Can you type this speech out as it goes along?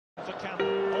Campbell.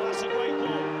 Oh, that's a great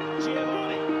ball.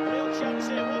 Giovani, real chance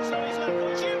here. What's on his left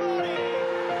foot? Giovani!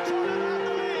 Trying to land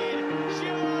the lead.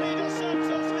 Giovani dos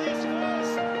Santos for his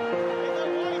first.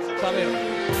 A ver,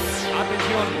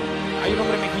 atención, hay un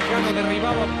hombre mexicano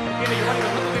derribado. Tiene Giovani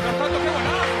los datos de Santos. ¡Qué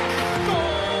buena!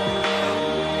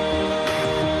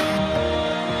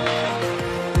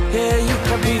 Yeah, you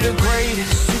can be the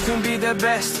greatest, you can be the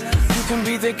best, you can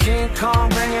be the King Kong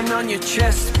banging on your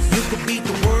chest. You can beat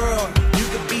the world, you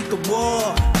can beat the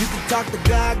war. You can talk to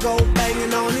God, go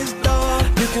banging on his door.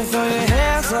 You can throw your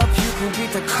hands up, you can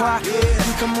beat the clock. Yeah.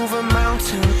 You can move a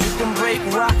mountain, you can break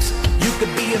rocks. You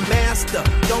can be a master,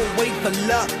 don't wait for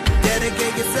luck.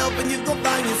 Dedicate yourself and you gon'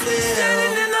 find yourself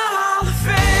Standing in the Hall of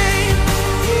Fame.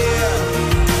 Yeah.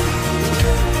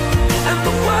 And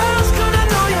the world's gonna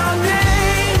know your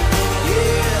name.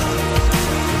 Yeah.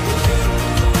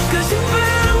 Cause you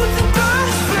burn with the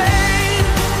God's flame.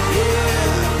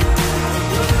 Yeah.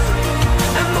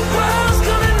 And the world's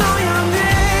gonna know your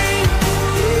name.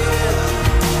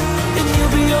 Yeah. And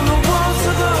you'll be on the walls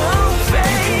of the Hall of Fame.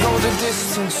 You can go the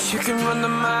distance, you can run the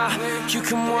mile. You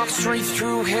can walk straight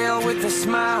through hell with a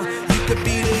smile. You could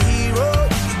be the hero,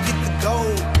 you could get the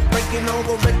gold. Breaking all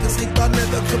the records they thought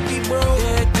never could be broke.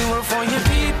 Yeah, do it for your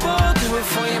people, do it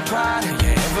for your pride. Are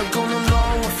you ever gonna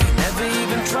know if you never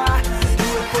even try? Do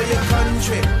it for your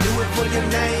country, do it for your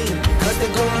name. Cause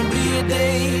there's gonna be a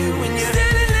day when you're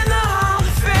standing in the Hall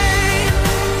of Fame.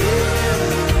 Yeah.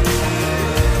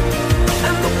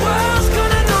 And the world's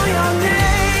gonna know your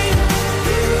name.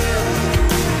 Yeah.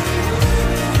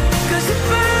 Cause you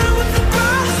burn with the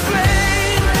God's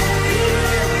flame.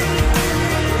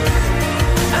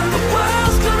 And the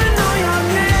world's gonna know your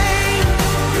name.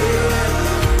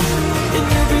 And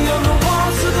you'll be on the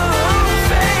walls of the Hall of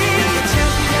Fame. Be a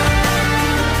champion.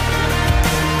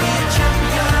 Be a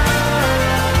champion.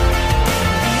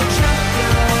 Be a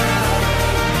champion.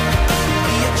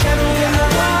 Be a champion. On the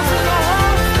walls of the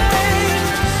Hall of Fame.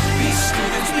 Be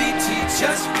students, be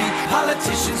teachers, be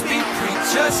politicians, be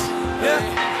preachers. Yeah.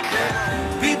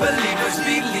 Be believers,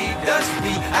 be leaders,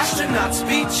 be astronauts,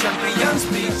 be champions,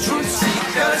 be truth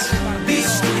seekers. Be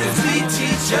students, be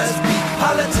teachers, be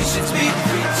politicians, be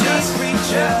preachers.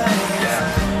 Yeah.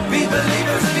 Be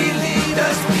believers, be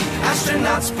leaders, be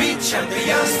astronauts, be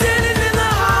champions.